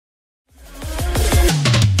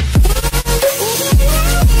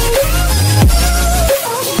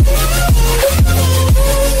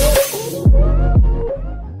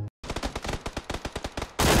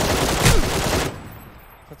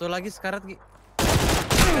lagi sekarat Gi.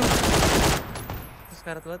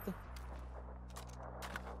 Sekarat banget tuh.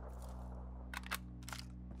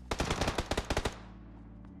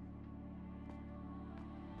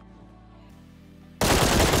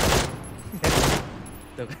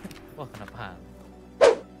 Tuh kan. Wah, kenapa?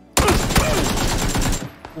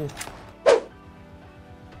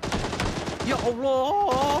 Ya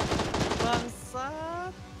Allah,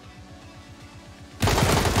 bangsat.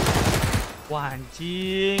 Wah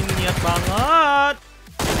anjing, niat banget.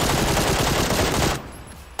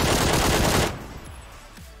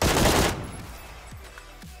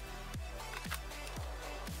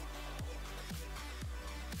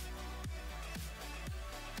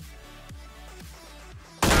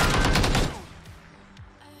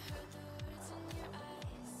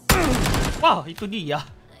 Wah, itu dia.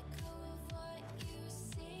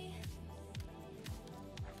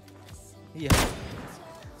 Iya.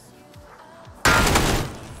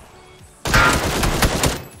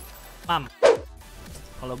 Mam.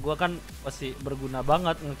 Kalau gua kan pasti berguna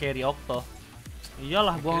banget nge-carry Okto.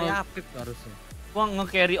 Iyalah gua Apip harusnya. Gua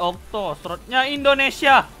nge-carry Okto, slotnya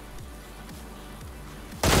Indonesia.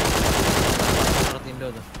 Slot Indo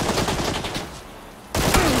tuh.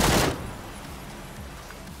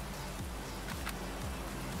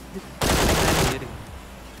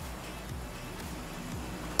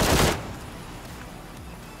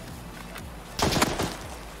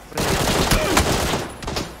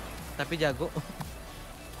 Tapi jago.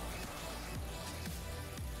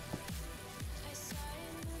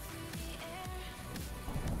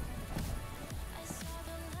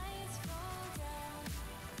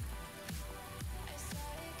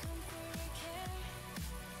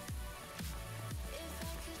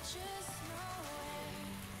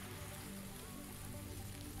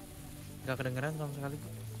 Gak kedengeran sama sekali.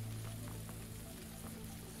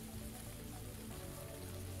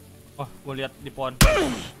 Wah, gue lihat di pohon.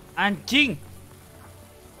 Anjing.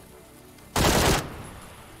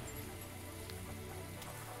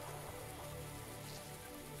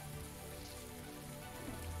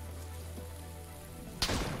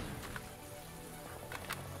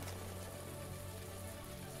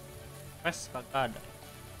 Pes kagak ada.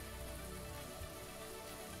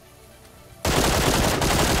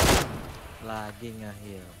 Lagi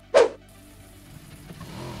ngahil.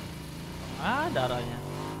 Ah, darahnya.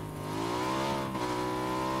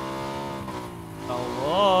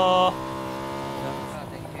 Allah.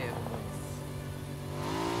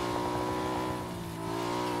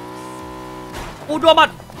 Udah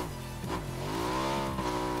amat.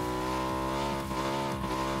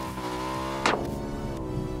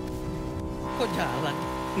 Kok jalan?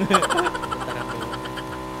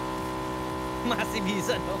 Masih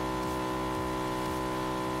bisa dong.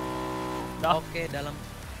 Dah. Oke, dalam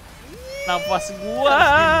Nafas gua.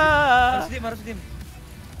 harus diem.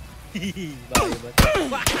 Hihi, bahaya banget.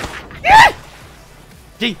 Wah.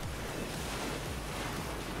 Jing.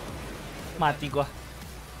 Mati gua.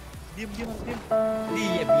 Diem harus diem.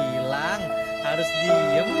 Dia bilang harus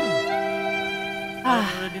diem.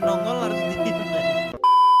 Udah dinongol harus diem.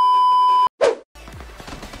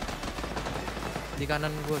 Di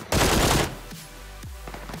kanan gue.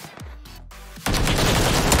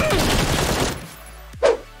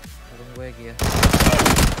 Tolong gue ya.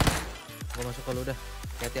 Gue masuk kalau udah.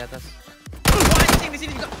 Hati atas. Wah, anjing di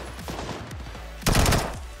sini juga.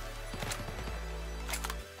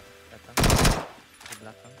 Datang di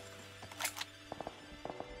belakang.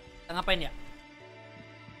 Kita ngapain ya?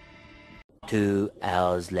 2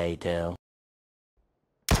 hours later.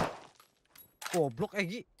 Goblok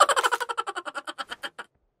Egi.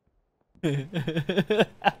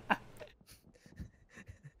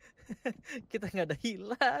 Kita nggak ada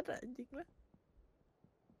hilang anjing lah.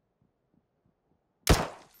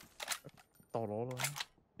 Tolol.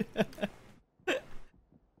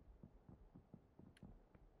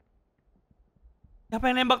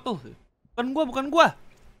 Siapa yang nembak tuh? Bukan gua.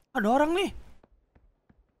 Ada orang nih.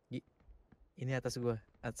 Gi, ini atas gua,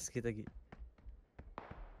 atas kita Gi.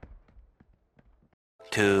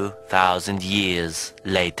 2,000 years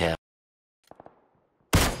later.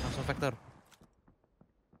 Langsung vektor.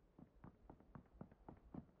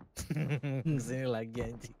 Kesini lagi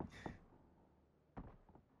anjing.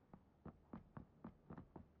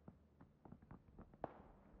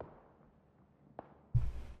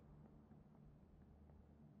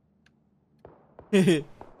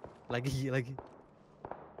 lagi. Lagi.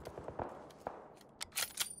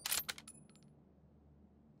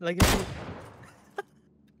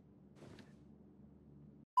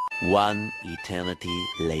 One eternity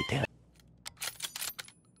later.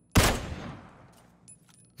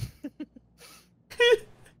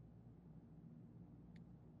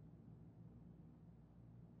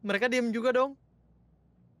 Mereka diem juga dong.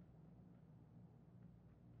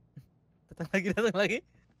 Datang lagi, datang lagi.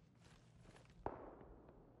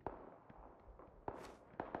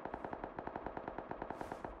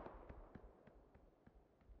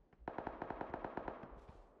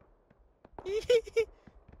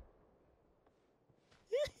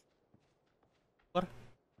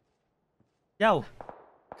 Jauh.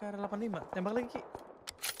 Ke arah 85, tembak lagi Ki.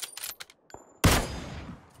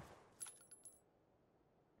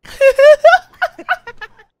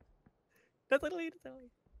 Datang lagi, datang lagi.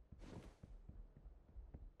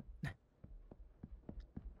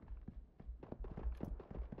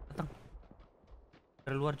 Datang.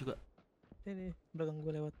 Dari luar juga. Ini belakang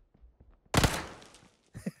gue lewat.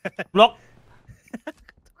 Blok.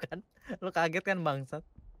 Tuh kan, lo kaget kan bangsat.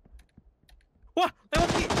 Wah, lewat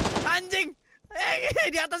Ki. Anjing.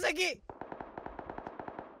 Di atas Ki.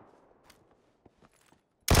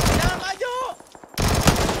 Jangan maju.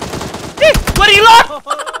 Ih, gua reload.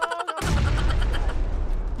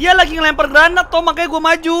 Dia lagi ngelempar granat toh, makanya gua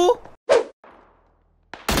maju.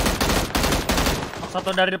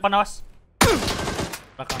 Satu dari depan, awas.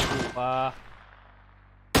 Belakang gua.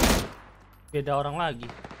 Beda orang lagi.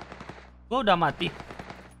 Gua udah mati.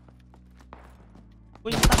 Gua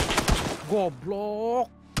instan. Goblok.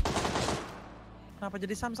 Kenapa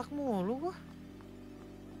jadi samsak mulu gua?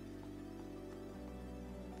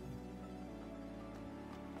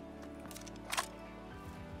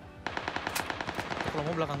 Kalau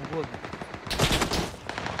mau belakang gua gitu.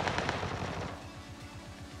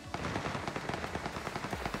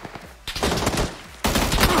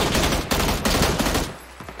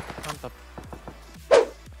 Mantap.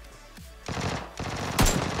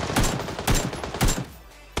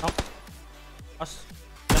 Pas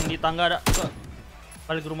yang di tangga ada ke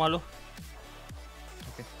balik rumah lu.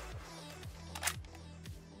 Oke.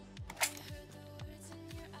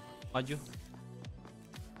 Maju.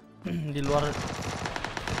 Di luar.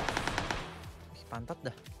 Ih, pantat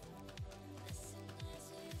dah.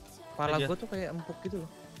 Kepala Aja. gua tuh kayak empuk gitu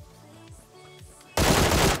loh.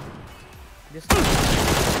 Dia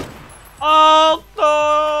Okto.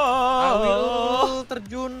 Awil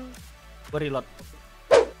terjun. Gua reload.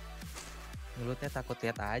 Mulutnya takut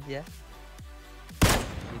lihat aja.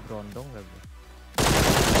 Diberondong gak gue?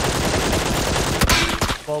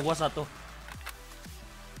 Bawa gua satu.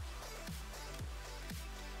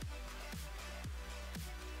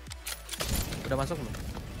 Udah masuk belum?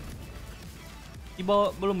 Di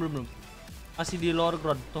bawah belum. Masih di lower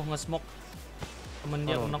ground. Tuh nge-smoke. Temen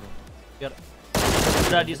dia knock. Biar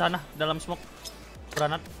udah di sana dalam smoke.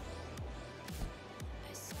 Granat.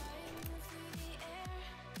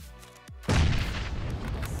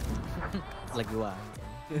 Lagi wah.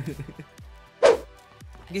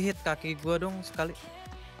 Hit kaki gua dong sekali.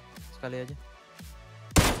 Sekali aja.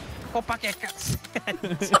 Kok pakai kas?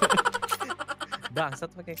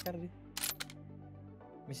 Bangsat pakai kar dia.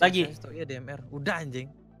 Misi Lagi. tuh iya DMR. Udah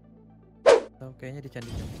anjing. Tahu kayaknya di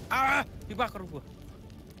candi. Ah, dibakar gua.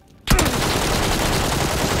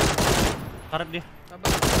 Karet dia.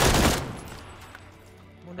 Sabar.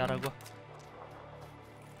 Cara gua.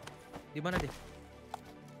 Di mana dia?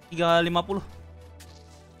 350.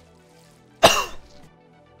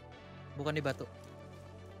 Bukan di batu.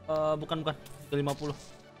 Bukan. 350.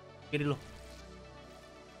 Kiri lo.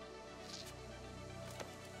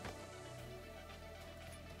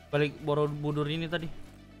 Balik Borobudur ini tadi.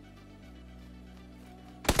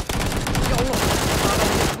 Ya Allah.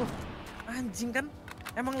 Salah gua. Anjing kan.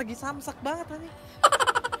 Emang lagi samsak banget anjing.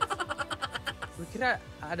 Gue kira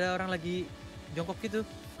ada orang lagi jongkok gitu.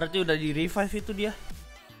 Berarti udah di revive itu dia.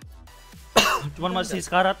 Cuman Enggak. masih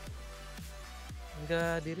sekarat.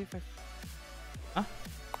 Enggak di revive.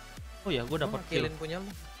 Oh ya, gue dapat kill. Killin punya lu.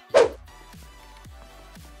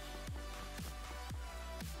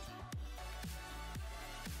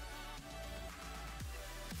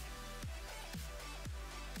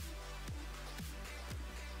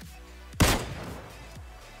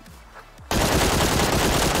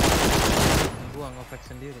 Gua nge-fake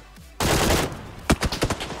sendiri.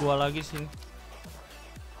 Gua lagi sini.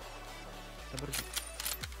 Sabar.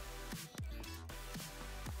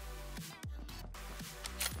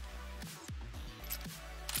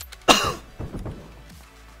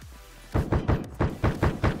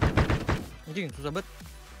 Anjing susah banget.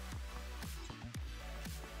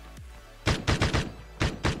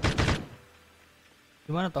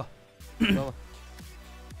 Gimana toh? Bawah.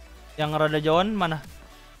 Yang rada jauhan mana?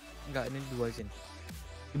 Enggak, ini dua sini.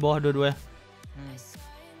 Di bawah dua-duanya.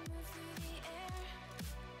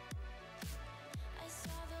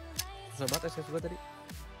 Susah banget SS gua tadi.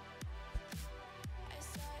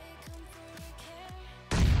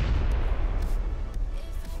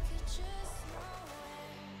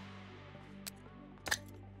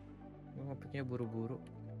 Kayaknya buru-buru.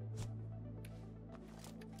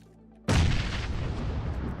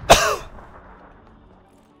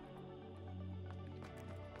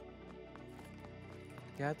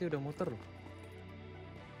 Hati-hati udah muter loh.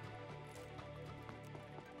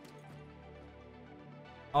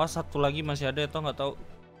 Awas satu lagi masih ada atau nggak tahu.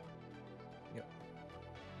 Yuk.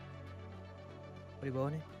 Oh, di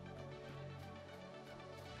bawah nih.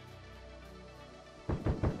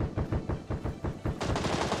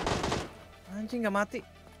 Anjing nggak mati.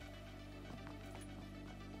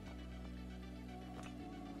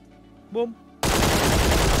 Bom.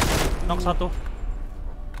 Knock satu.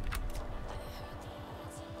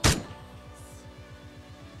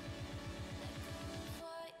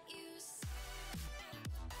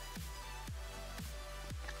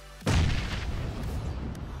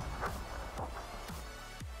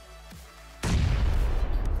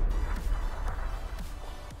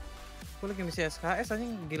 Gue lagi misi SKS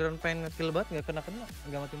anjing, giliran pengen nge-kill banget nggak kena,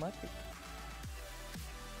 nggak mati-mati.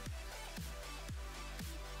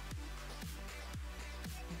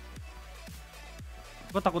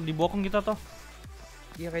 Gue takut dibokong kita toh.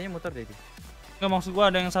 Iya kayaknya muter deh. Nggak, maksud gue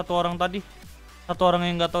ada yang satu orang tadi. Satu orang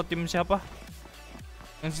yang nggak tahu tim siapa.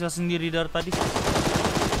 Yang sisa sendiri dari tadi.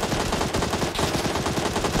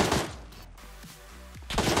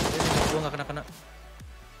 Gue nggak kena.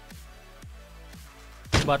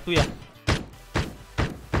 Batu ya.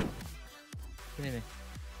 Ini nih.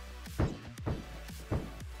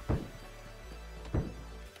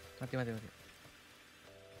 Mati.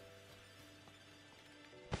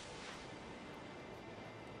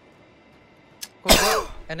 Kok gua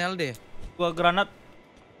NLD ya? Gua granat.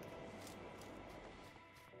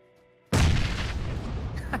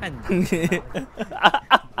 Anjing.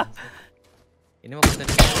 Ini mah konten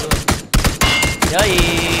dulu.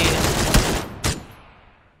 Yoi.